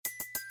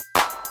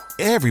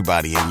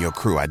Everybody in your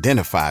crew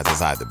identifies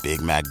as either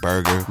Big Mac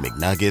Burger,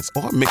 McNuggets,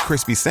 or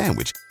McCrispy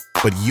Sandwich.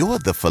 But you're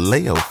the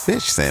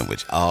Filet-O-Fish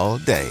Sandwich all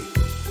day.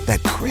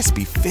 That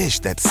crispy fish,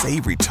 that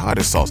savory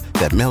tartar sauce,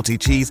 that melty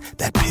cheese,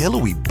 that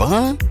pillowy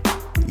bun.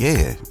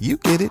 Yeah, you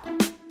get it.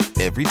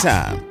 Every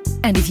time.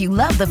 And if you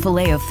love the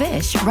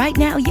Filet-O-Fish, right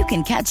now you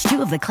can catch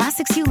two of the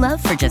classics you love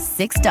for just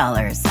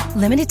 $6.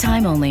 Limited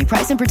time only.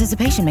 Price and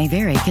participation may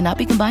vary. Cannot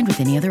be combined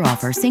with any other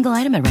offer. Single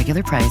item at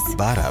regular price.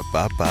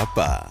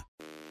 Ba-da-ba-ba-ba.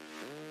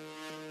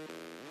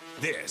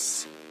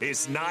 This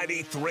is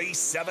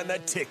 93.7 The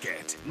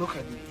Ticket. Look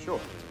at me, sure.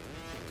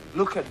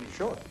 Look at me,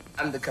 sure.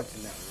 I'm the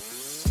captain now.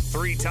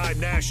 Three-time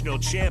national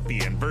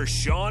champion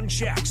Vershawn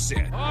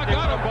Jackson. Oh,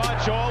 got a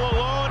bunch all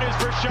alone is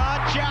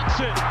Vershawn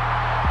Jackson.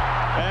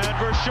 And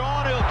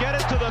Vershawn, he'll get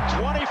it to the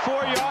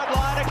 24-yard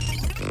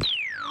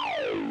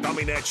line.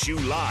 Coming at you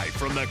live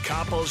from the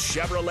Coppels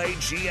Chevrolet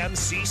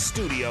GMC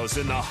studios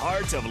in the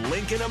heart of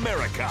Lincoln,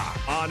 America.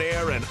 On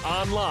air and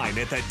online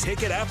at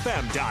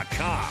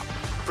theticketfm.com.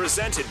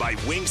 Presented by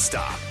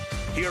Wingstop.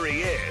 Here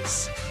he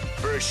is,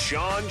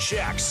 Vershawn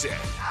Jackson.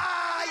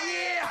 Ah,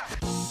 yeah!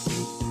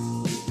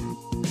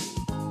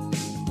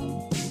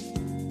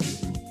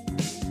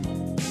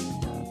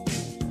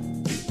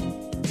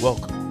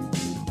 Welcome.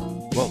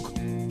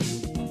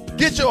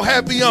 Get your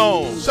happy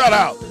on. Shout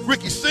out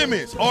Ricky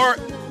Simmons,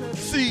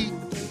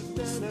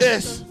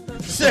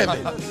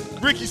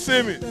 RCS7. Ricky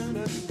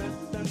Simmons.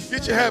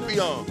 Get your happy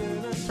on.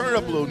 Turn it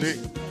up a little, Nick.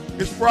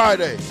 It's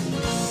Friday.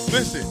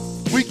 Listen,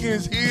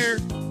 weekend's here.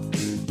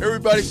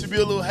 Everybody should be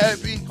a little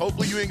happy.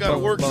 Hopefully you ain't got to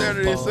work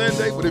Saturday and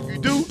Sunday, but if you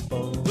do,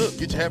 look,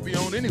 get your happy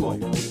on anyway.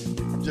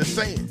 I'm just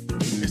saying.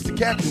 It's the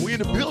captain. We in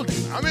the building.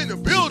 I'm in the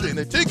building.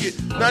 The Ticket,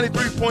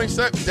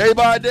 93.7. Day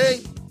by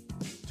day.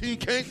 Team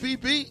can't be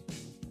beat.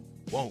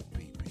 Won't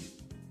be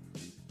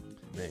beat.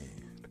 Man.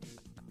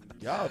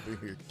 Y'all been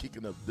here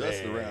kicking up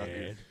dust around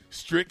here.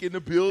 Strick in the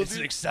building. It's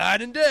an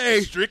exciting day.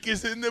 Strick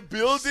is in the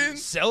building.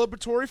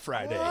 Celebratory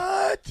Friday.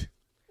 What?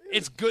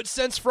 It's Good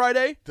Sense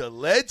Friday. The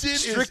legend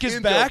Strick is is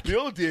in back. the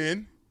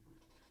building.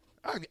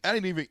 I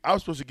didn't even. I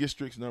was supposed to get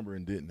Strick's number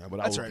and didn't.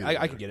 But That's I right. will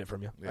get I can get it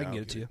from you. Yeah, I can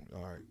get it to you.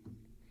 All right.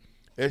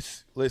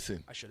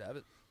 Listen. I should have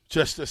it.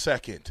 Just a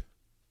second,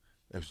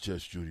 as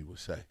Judge Judy would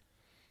say.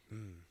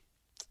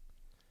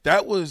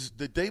 That was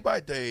the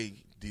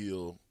day-by-day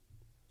deal.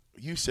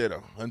 You said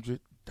 $100.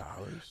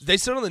 They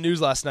said on the news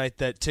last night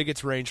that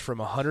tickets range from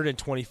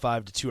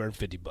 $125 to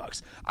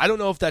 $250. I don't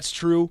know if that's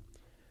true.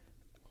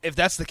 If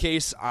that's the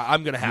case,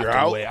 I'm gonna have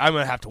to wait. I'm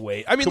gonna have to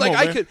wait. I mean, Come like on,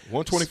 I man. could.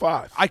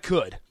 125. I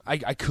could. I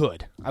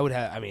could. I would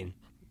have. I mean,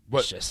 But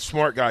it's just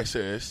smart guy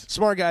says,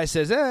 smart guy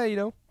says, you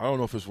know. I don't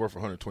know if it's worth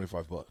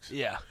 $125.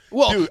 Yeah.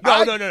 Well, Dude,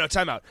 no.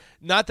 Time out.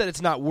 Not that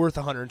it's not worth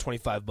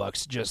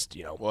 $125. Just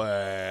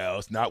Well,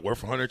 it's not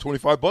worth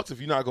 $125 if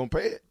you're not gonna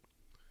pay it.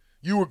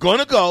 You were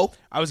gonna go.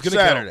 I was gonna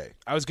Saturday. go.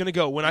 I was gonna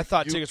go when I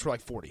thought tickets were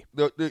like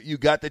 $40. You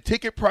got the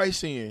ticket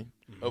price in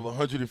of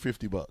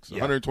 $150, Yeah.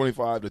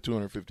 $125 to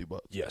 $250.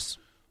 Yes.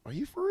 Are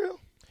you for real?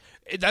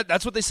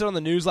 That's what they said on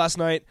the news last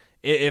night.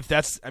 If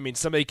that's, I mean,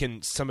 somebody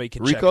can check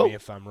Rico? me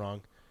if I'm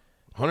wrong.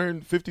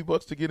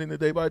 $150 to get in the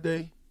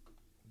day-by-day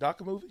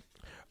DACA movie?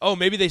 Oh,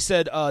 maybe they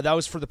said that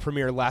was for the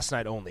premiere last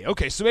night only.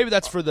 Okay, so maybe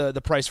that's for the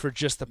price for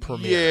just the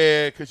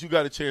premiere. Yeah, because you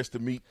got a chance to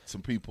meet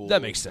some people.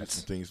 That makes and sense.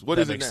 some things. What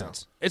that is it makes now?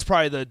 sense. It's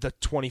probably the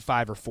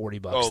 $25 or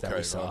 $40 that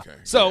we saw. Okay.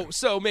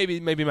 So maybe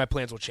my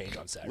plans will change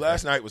on Saturday.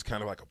 Last night was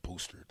kind of like a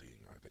booster thing.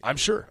 I think. I'm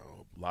sure.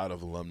 A lot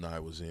of alumni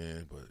was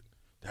in, but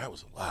that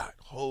was a lot.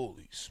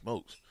 Holy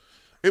smokes.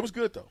 It was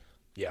good, though.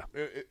 Yeah.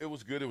 It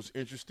was good. It was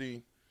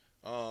interesting.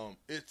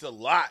 It's a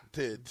lot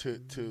to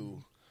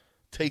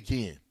take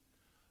in.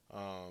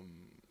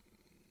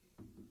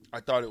 I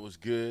thought it was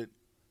good.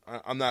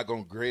 I'm not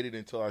going to grade it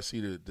until I see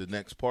the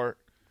next part.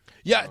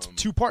 Yeah, it's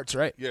two parts,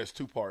 right? Yeah, it's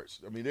two parts.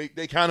 I mean,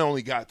 they kind of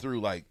only got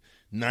through like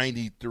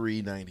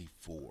 93,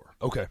 94.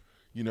 Okay.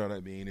 You know what I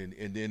mean?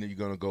 And then you're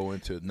going to go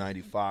into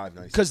 95,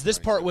 96. Because this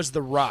part was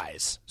the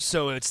rise,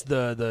 so it's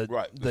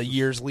the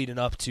years leading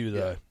up to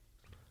the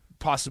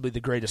possibly the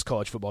greatest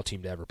college football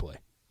team to ever play.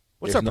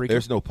 What's up, Rico?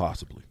 There's no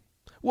possibly.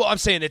 Well, I'm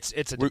saying it's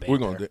a debate. We're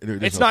going.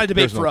 It's not a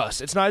debate for us.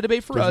 It's not a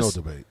debate for us. There's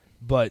no debate.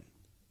 But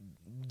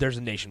there's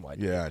a nationwide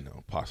debate. Yeah, I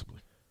know. Possibly.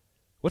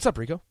 What's up,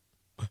 Rico?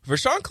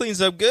 Vershawn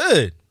cleans up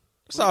good.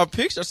 I saw a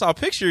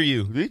picture of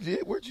you.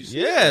 Where'd you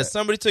see Yeah, that?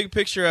 somebody took a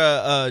picture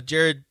of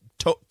Jared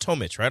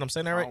Tomich, right? I'm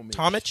saying that right?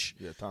 Tomich?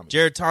 Yeah, Tomich.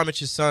 Jared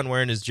Tomich's son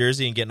wearing his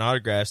jersey and getting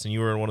autographs, and you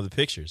were in one of the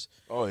pictures.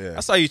 Oh, yeah. I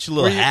saw you with your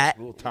little hat.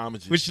 Little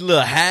Tomich. With your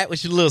little hat,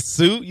 with your little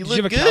suit. You Did look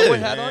you have a good. cowboy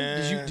hat on?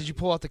 man. Did you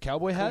pull out the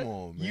cowboy hat? Come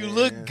on, man. You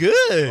look Oh, I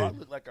good.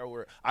 look like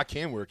I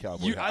can wear a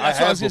cowboy hat. That's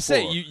what I was going gonna to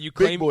say. You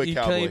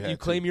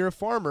claim you're a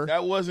farmer.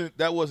 That wasn't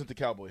the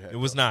cowboy hat. It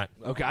was not.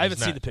 Okay, I haven't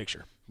not. seen the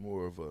picture.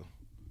 More of a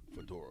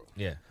fedora.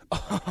 Yeah.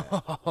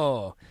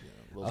 Oh,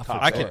 Little I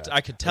top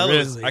hat. could tell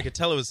Really? I could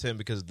tell it was him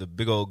because of the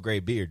big old gray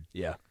beard.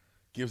 yeah.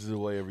 Gives it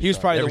away every He was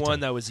time. probably Every the one time.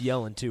 that was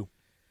yelling too.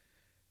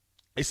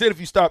 They said if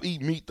you stop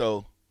eating meat,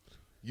 though,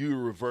 you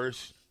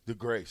reverse the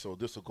gray, so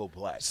this will go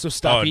black. So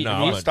stop eating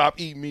meat. Stop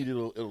eating meat.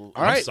 It'll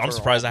all right. I'm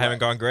surprised I haven't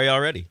gone gray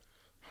already.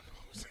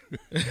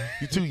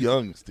 You're too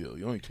young still.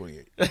 You're only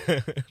 28.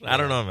 I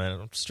don't know,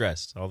 man. I'm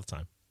stressed all the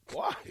time.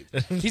 Why?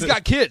 He's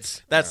got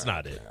kids. That's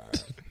not it.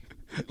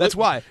 That's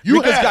why.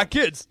 Because got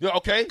kids. Yeah,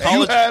 okay.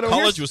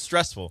 College was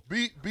stressful.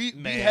 Be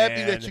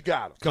happy that you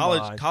got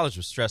them. College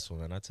was stressful,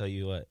 man. I tell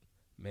you what.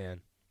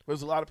 Man.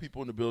 There's a lot of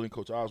people in the building.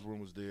 Coach Osborne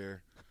was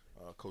there.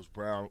 Coach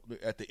Brown.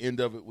 At the end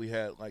of it, we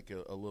had like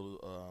a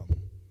little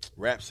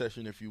rap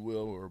session, if you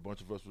will, where a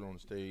bunch of us were on the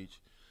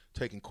stage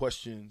taking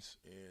questions,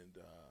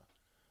 and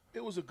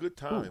it was a good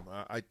time.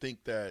 I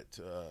think that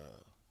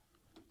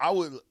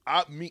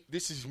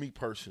this is me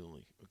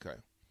personally, okay?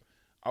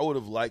 I would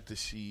have liked to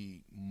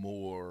see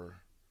more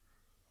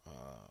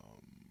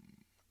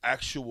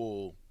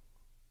actual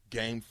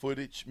game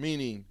footage,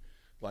 meaning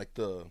like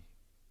a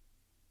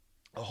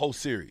whole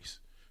series.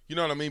 You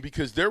know what I mean?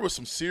 Because there was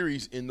some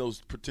series in those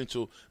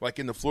potential, like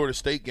in the Florida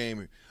State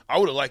game, I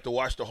would have liked to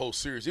watch the whole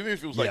series, even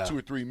if it was like 2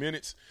 or 3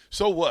 minutes.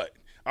 So what?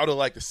 I would have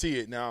liked to see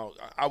it. Now,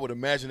 I would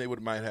imagine they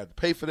might have to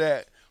pay for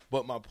that.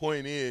 But my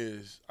point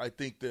is, I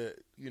think that,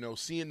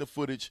 seeing the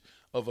footage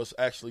of us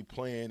actually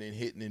playing and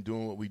hitting and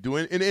doing what we do.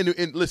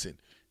 And listen,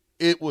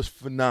 it was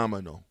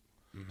phenomenal.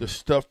 Mm-hmm. The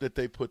stuff that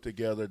they put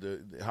together,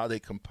 how they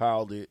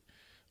compiled it,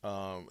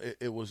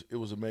 it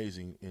was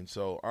amazing. And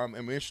so I'm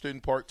interested in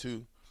part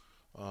 2.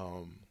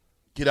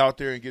 Get out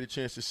there and get a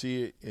chance to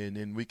see it, and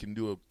then we can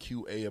do a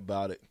QA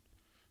about it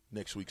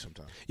next week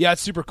sometime. Yeah,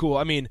 it's super cool.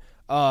 I mean,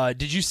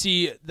 did you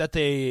see that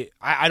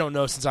I don't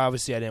know, since I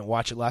didn't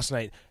watch it last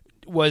night.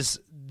 Was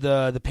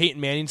the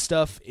Peyton Manning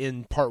stuff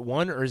in part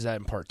 1, or is that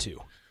in part 2?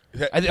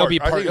 It'll be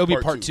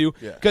part 2.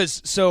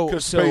 Because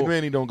Peyton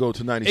Manning don't go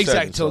to 97.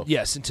 Exactly.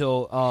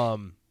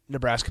 Until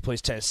Nebraska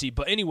plays Tennessee.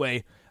 But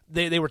anyway,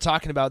 they were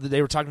talking to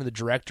the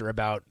director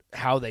about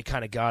how they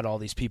kind of got all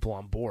these people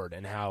on board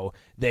and how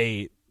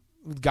they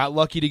got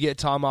lucky to get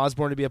Tom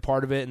Osborne to be a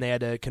part of it, and they had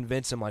to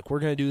convince him, like, we're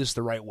going to do this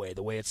the right way,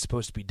 the way it's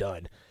supposed to be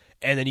done.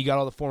 And then you got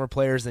all the former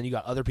players, then you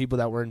got other people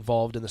that were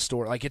involved in the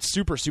story. Like, it's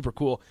super, super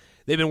cool.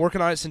 They've been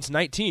working on it since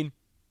 19,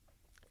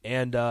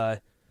 and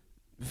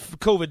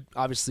COVID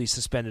obviously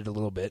suspended a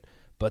little bit,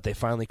 but they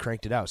finally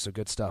cranked it out, so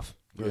good stuff.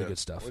 Really good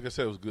stuff. Like I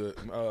said, it was good.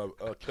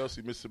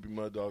 Kelsey, Mississippi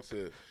Mud Dog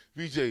said,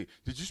 VJ,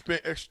 did you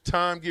spend extra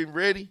time getting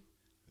ready?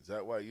 Is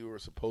that why you were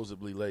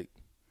supposedly late?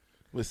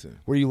 Listen.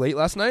 Were you late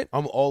last night?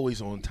 I'm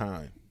always on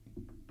time.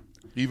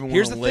 Even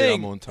when I'm late,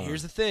 I'm on time.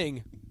 Here's the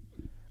thing.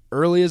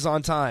 Early is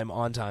on time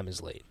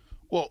is late.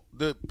 Well,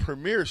 the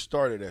premiere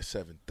started at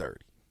 7:30.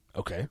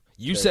 Okay.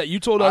 You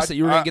told us that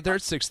you were going to get there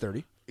at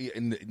 6:30. Yeah,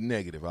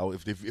 negative.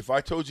 If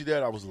I told you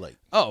that, I was late.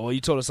 Oh, well, you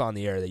told us on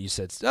the air that you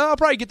said, I'll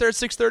probably get there at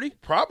 6:30.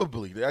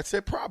 Probably. I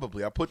said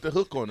probably. I put the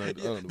hook on it.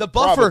 The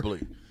buffer.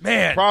 Probably.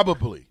 Man.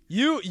 Probably.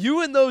 You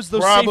and those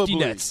probably. Safety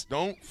nets.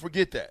 Don't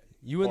forget that.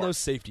 You and those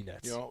safety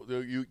nets.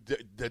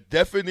 The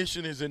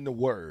definition is in the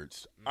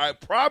words. I'm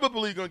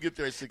probably going to get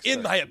there at 6:30.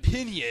 In my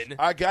opinion.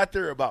 I got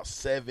there about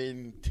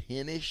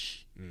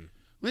 7:10-ish.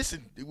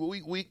 Listen,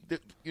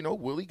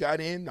 Willie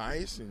got in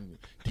nice and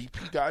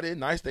DP got in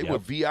nice. They were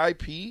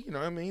VIP, you know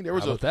what I mean? There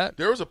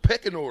was a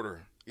pecking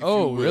order, if you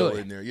will,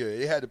 really? in there. Yeah,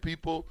 they had the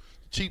people,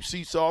 cheap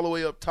seats all the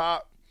way up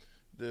top,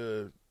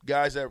 the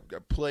guys that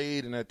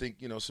played, and I think,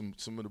 some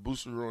of the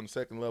boosters were on the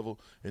second level,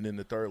 and then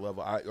the third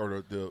level,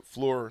 the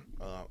floor,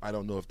 I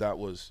don't know if that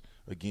was,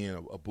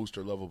 again, a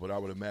booster level, but I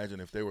would imagine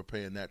if they were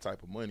paying that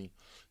type of money,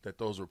 that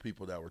those were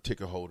people that were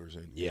ticket holders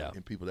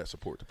and people that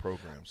support the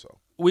program. So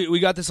we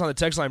got this on the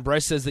text line.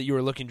 Bryce says that you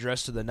were looking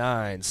dressed to the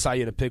nines. Saw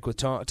you at a pick with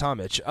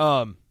Tomich.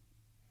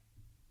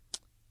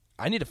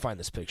 I need to find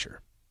this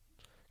picture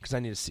because I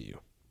need to see you.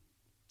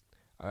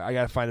 I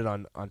got to find it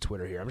on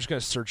Twitter here. I'm just going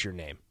to search your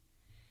name.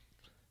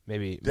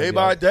 Maybe day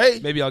by day.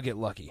 Maybe I'll get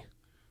lucky.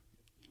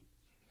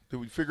 Did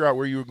we figure out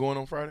where you were going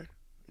on Friday?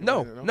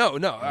 No.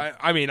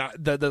 I mean,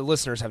 the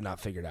listeners have not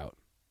figured out.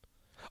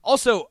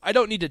 Also, I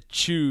don't need to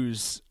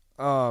choose.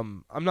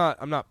 I'm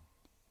not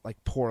like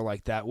poor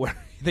like that where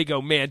they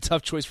go, man,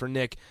 tough choice for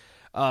Nick.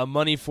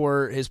 Money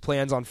for his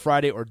plans on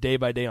Friday or day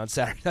by day on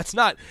Saturday. That's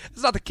not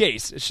the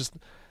case. It's just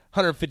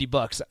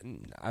 $150.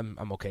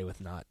 I'm okay with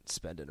not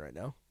spending right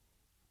now.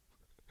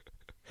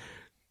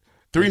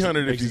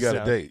 $300 if you got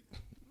a date.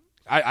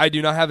 I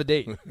do not have a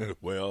date.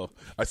 Well,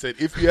 I said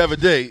if you have a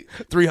date,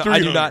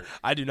 $300.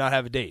 I do not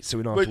have a date, so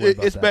we don't have to worry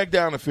about that. It's back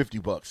down to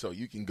 $50, so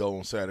you can go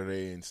on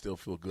Saturday and still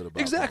feel good about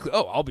it. Exactly.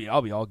 Oh, I'll be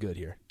all good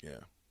here.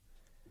 Yeah.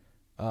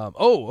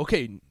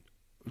 Okay.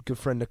 Good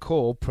friend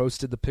Nicole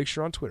posted the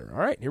picture on Twitter. All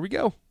right, here we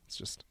go.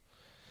 This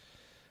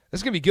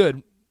is gonna be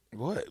good.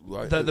 What?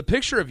 The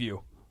picture of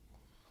you.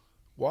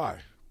 Why?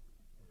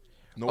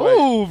 No way.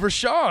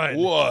 Vershawn.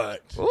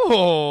 What?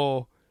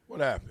 Oh. What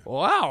happened?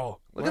 Wow.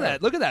 Look at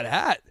that. Look at that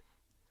hat.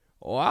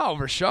 Wow,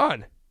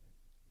 Vershawn.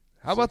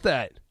 How about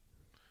that?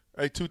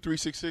 Hey,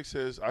 2366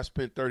 says I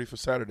spent $30 for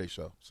Saturday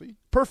show. See?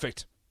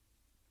 Perfect.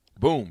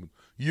 Boom.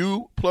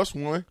 You plus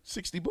one,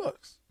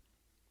 $60.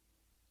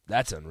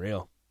 That's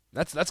unreal.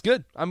 That's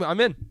good. I'm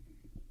in.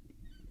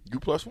 You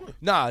 +1.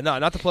 Nah,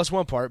 not the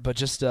 +1 part, but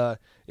just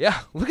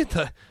look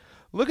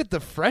at the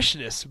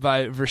freshness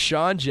by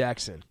Vershawn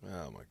Jackson.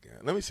 Oh my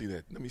God. Let me see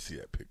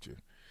that picture.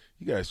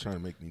 You guys trying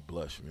to make me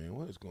blush, man.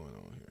 What is going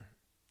on here?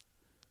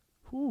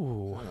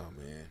 Ooh. Oh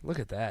man. Look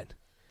at that.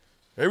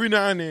 Every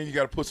now and then you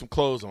got to put some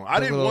clothes on. I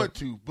didn't want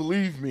to.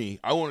 Believe me,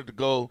 I wanted to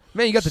go.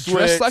 Man, you got the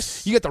sweats. dress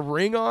like you got the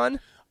ring on.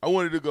 I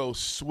wanted to go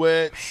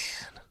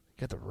sweats. Man, you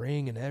got the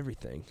ring and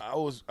everything. I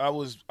was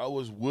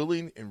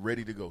willing and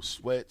ready to go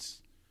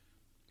sweats,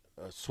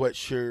 a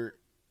sweatshirt.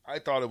 I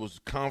thought it was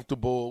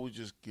comfortable. We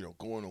just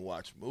going to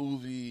watch a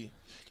movie.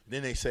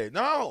 Then they say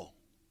no.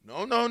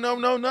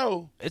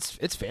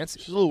 It's fancy.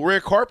 It's a little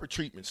red carpet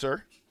treatment,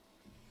 sir.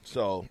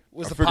 So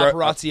was the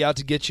paparazzi out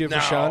to get you,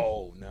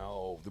 Vershawn?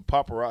 No. The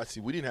paparazzi.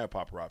 We didn't have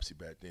paparazzi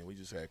back then. We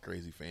just had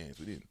crazy fans.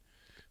 We didn't.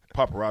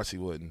 Paparazzi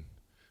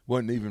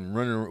wasn't even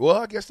running around. Well,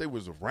 I guess they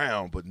was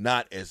around, but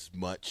not as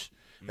much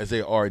as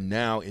they are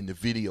now in the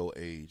video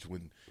age.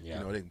 When they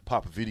can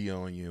pop a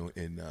video on you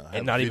and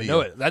not even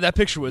know it. That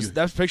picture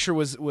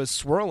was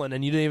swirling,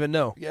 and you didn't even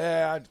know.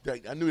 Yeah,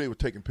 I knew they were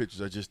taking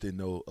pictures. I just didn't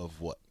know of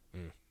what.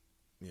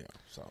 Yeah,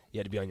 so you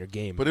had to be on your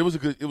game. But it was a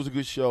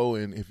good show,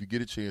 and if you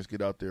get a chance,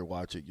 get out there,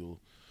 watch it.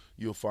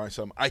 You'll find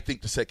something. I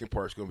think the second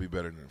part's going to be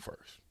better than the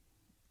first.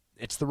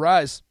 It's the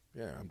rise.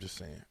 Yeah, I'm just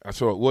saying.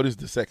 So what is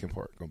the second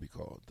part going to be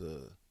called?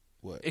 The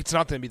what? It's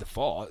not going to be the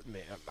fall.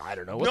 Man, I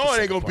don't know. It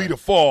ain't going to be the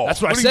fall.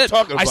 That's what I said. Are you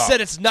talking about? I said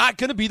it's not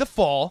going to be the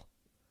fall,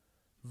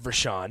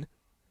 Vershawn.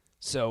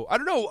 So I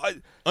don't know.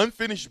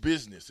 Unfinished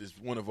Business is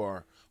one of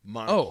our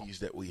monarchies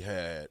that we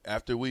had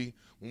after when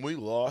we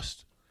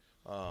lost.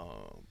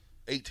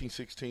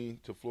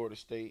 18-16 to Florida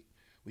State,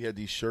 we had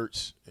these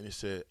shirts, and it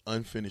said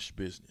unfinished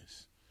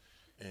business.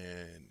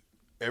 And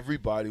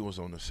everybody was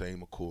on the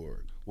same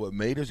accord. What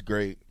made us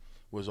great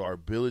was our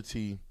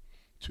ability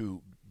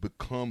to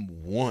become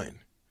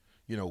one,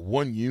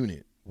 one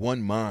unit,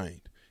 one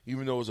mind.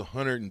 Even though it was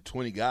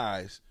 120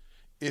 guys,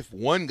 if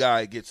one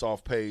guy gets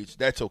off page,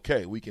 that's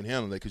okay. We can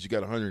handle that because you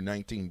got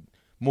 119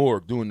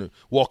 more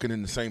walking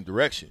in the same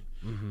direction.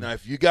 Mm-hmm. Now,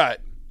 if you got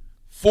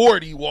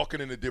 40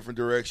 walking in a different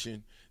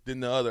direction than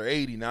the other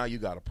 80, now you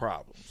got a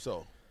problem.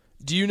 So,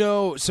 do you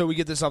know? So we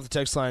get this off the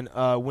text line.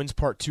 When's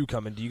part 2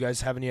 coming? Do you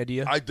guys have any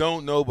idea? I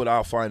don't know, but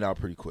I'll find out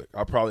pretty quick.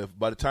 I'll probably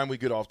by the time we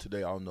get off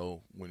today, I'll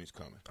know when it's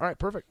coming. All right,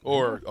 perfect.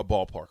 Or a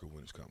ballpark of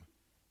when it's coming.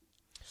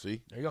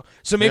 See, there you go.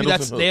 So maybe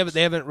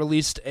they haven't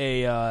released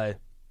a.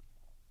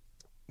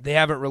 They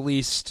haven't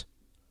released.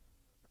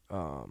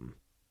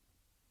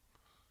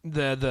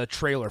 The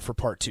trailer for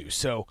part 2,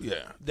 so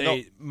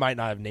they might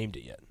not have named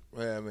it yet.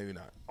 Yeah, maybe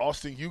not.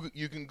 Austin,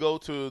 you can go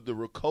to the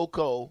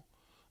Rococo.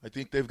 I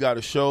think they've got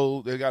a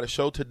show. They got a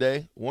show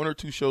today, 1 or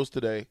 2 shows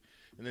today,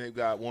 and then they've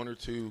got 1 or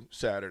 2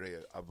 Saturday,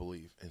 I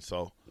believe. And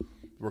so,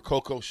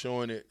 Rococo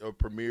showing a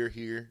premiere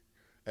here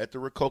at the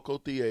Rococo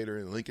Theater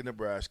in Lincoln,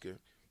 Nebraska. If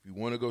you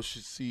want to go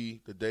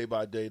see the Day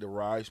by Day, the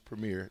Rise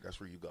premiere, that's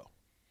where you go.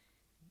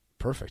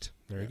 Perfect.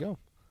 There you go.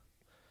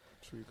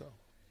 That's where you go.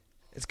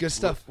 It's good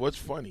stuff. What's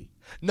funny?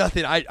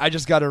 Nothing. I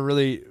just got to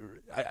really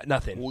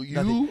nothing. Well,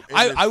 nothing.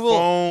 I will.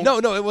 Phone,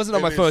 no, it wasn't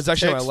on my phone. It's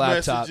actually on my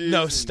laptop.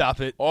 No, stop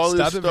it. All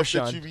stop this it, stuff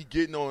Vershawn. that you be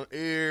getting on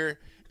air,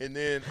 and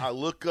then I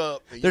look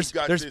up and you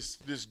got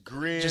this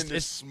grin,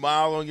 this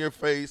smile on your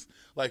face,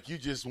 like you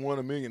just won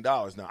 $1 million.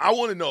 Now I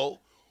want to know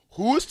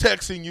who is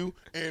texting you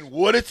and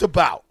what it's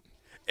about.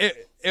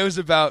 It was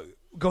about.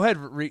 Go ahead.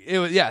 It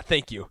was,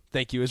 thank you.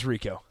 It was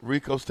Rico.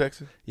 Rico's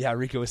texting. Yeah,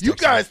 Rico was texting. You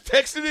guys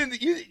texted in.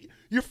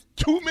 You're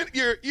 2 minutes.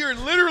 You're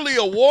literally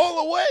a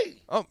wall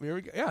away. Oh, here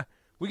we go. Yeah,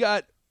 we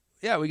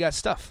got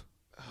stuff.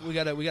 We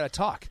got to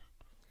talk.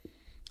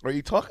 Are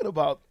you talking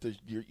about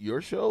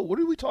your show? What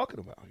are we talking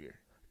about here?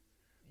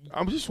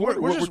 I'm just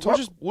wondering. What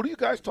are you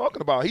guys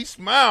talking about? He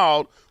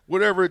smiled.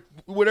 Whatever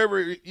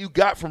you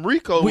got from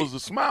Rico was a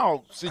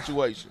smile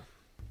situation.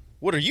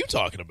 What are you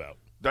talking about?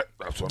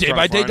 That's what Day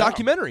by Day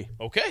documentary.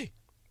 Okay.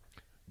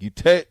 You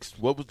text.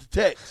 What was the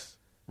text,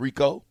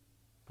 Rico?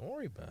 Don't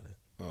worry about it.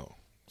 Oh,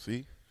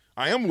 see.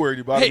 I am worried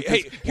about it.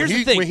 Hey, here's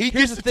the thing. When he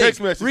gets the text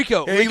message,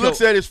 Rico, he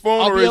looks at his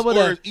phone or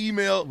his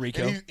email,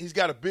 Rico. and he's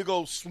got a big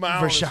old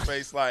smile on his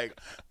face like,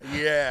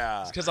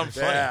 yeah. It's because I'm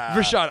funny. Yeah.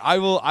 Vershawn, I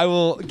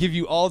will give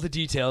you all the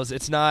details.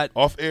 It's not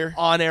off air,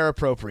 on air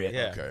appropriate.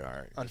 Yeah. Okay, all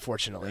right.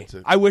 Unfortunately,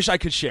 I wish I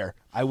could share.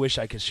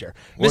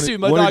 Mississippi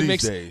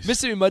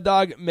Mud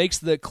Dog makes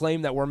the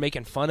claim that we're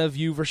making fun of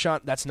you,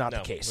 Vershawn. That's not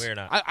the case. We're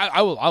not.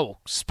 I will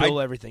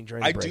spill everything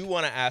during the break. I do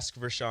want to ask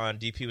Vershawn.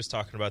 DP was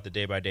talking about the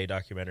Day by Day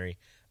documentary.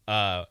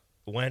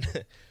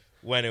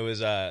 When it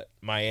was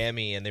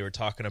Miami and they were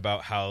talking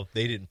about how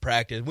they didn't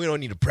practice. We don't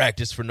need to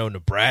practice for no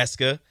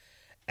Nebraska.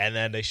 And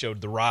then they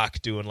showed The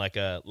Rock doing like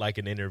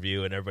an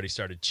interview and everybody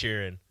started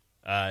cheering.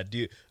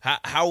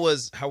 How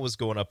was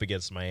going up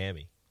against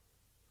Miami?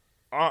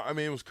 I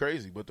mean, it was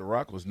crazy, but The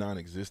Rock was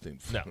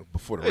non-existent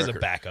before the record. It was a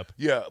backup.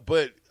 Yeah,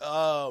 but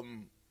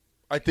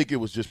I think it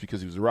was just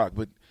because he was The Rock.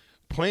 But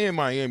playing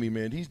Miami,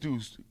 man, these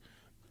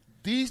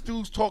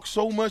dudes talk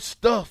so much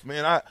stuff,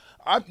 man.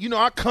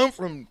 I come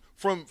from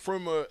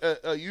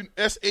a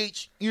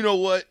SH, you know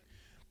what,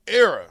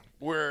 era.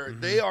 where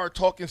they are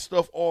talking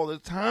stuff all the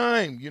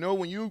time. You know,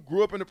 when you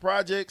grew up in the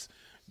projects,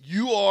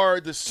 you are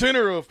the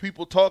center of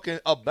people talking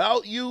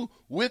about you,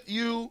 with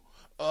you,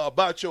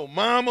 about your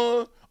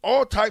mama,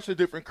 all types of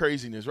different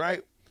craziness,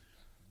 right?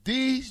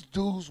 These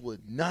dudes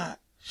would not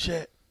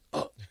shut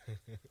up.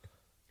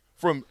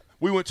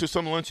 We went to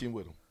some luncheon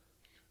with them.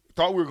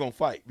 Thought we were going to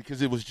fight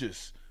because it was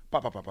just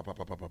pop, pop, pop, pop, pop,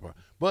 pop, pop, pop.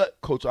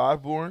 But Coach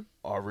Osborne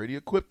already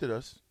equipped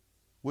us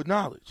with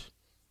knowledge.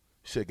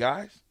 He said,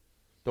 guys,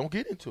 don't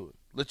get into it.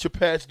 Let your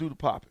pads do the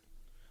popping.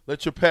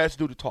 Let your pads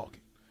do the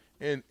talking.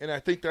 And I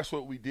think that's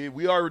what we did.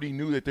 We already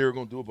knew that they were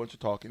going to do a bunch of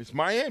talking. It's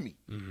Miami.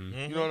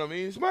 You know what I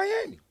mean? It's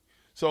Miami.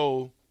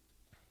 So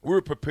we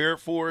were prepared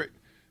for it,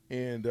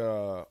 and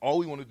all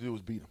we wanted to do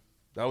was beat them.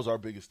 That was our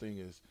biggest thing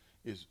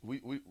is we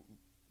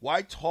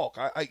why talk?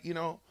 You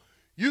know,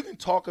 you can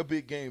talk a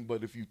big game,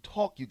 but if you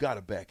talk, you got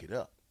to back it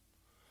up.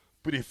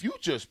 But if you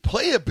just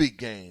play a big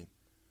game,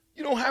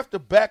 you don't have to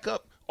back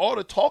up all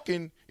the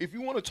talking. If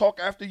you want to talk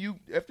after you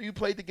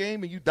played the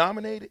game and you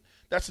dominated,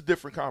 that's a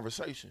different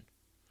conversation.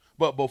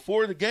 But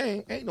before the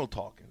game, ain't no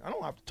talking. I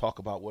don't have to talk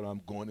about what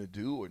I'm going to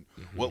do and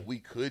what we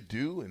could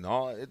do and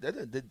all.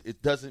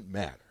 It doesn't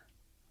matter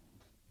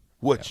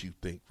what you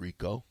think,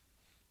 Rico.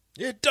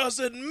 It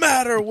doesn't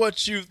matter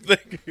what you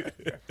think.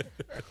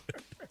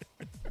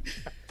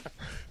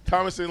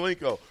 Thomas and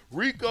Linko.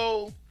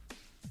 Rico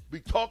be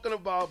talking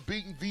about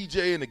beating VJ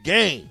in the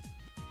game.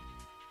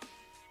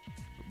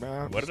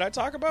 Man, What did I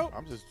talk about?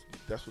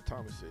 That's what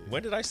Thomas said.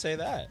 When did I say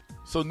that?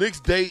 So Nick's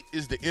date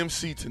is the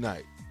MC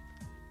tonight.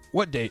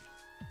 What date?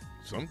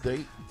 Some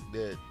date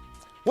that.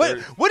 What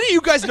do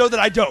you guys know that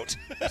I don't?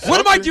 What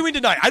am I doing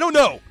tonight? I don't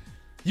know.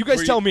 You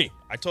guys tell me.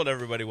 I told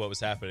everybody what was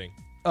happening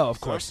Oh,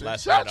 of course.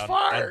 last Shots night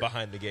fired. on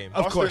Behind the Game. Of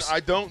Austin, course. I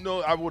don't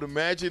know. I would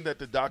imagine that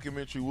the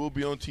documentary will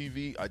be on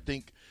TV. I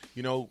think,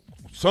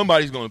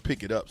 somebody's going to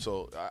pick it up.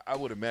 So I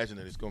would imagine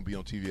that it's going to be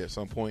on TV at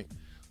some point.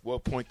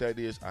 What point that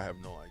is, I have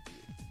no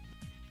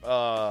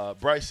idea.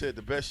 Bryce said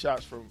the best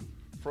shots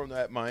from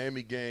that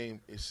Miami game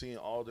is seeing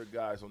all their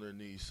guys on their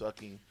knees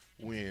sucking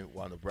wind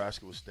while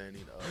Nebraska was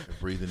standing up and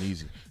breathing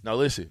easy. Now,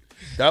 listen,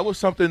 that was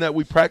something that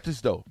we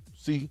practiced, though.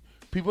 See,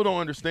 people don't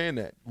understand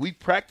that. We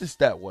practiced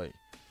that way.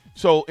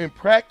 So in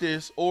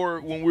practice or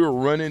when we were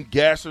running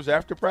gassers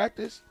after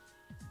practice,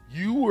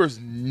 you was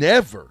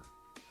never,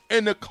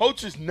 and the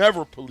coaches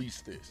never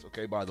policed this,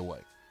 okay, by the way.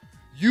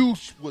 You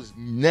was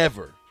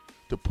never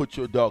to put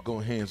your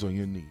doggone hands on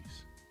your knees.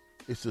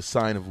 It's a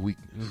sign of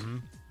weakness,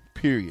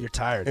 period. You're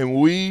tired.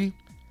 And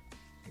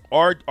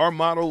our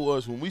motto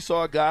was when we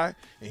saw a guy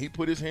and he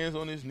put his hands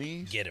on his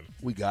knees, Get him.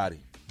 we got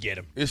him. Get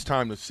him. It's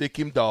time to sick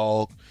him,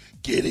 dog.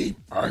 Get him.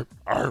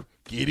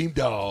 Get him,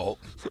 dog.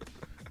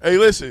 Hey,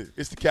 listen,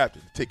 it's the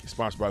captain. The Ticket,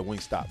 sponsored by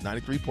Wingstop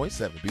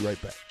 93.7. Be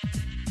right back.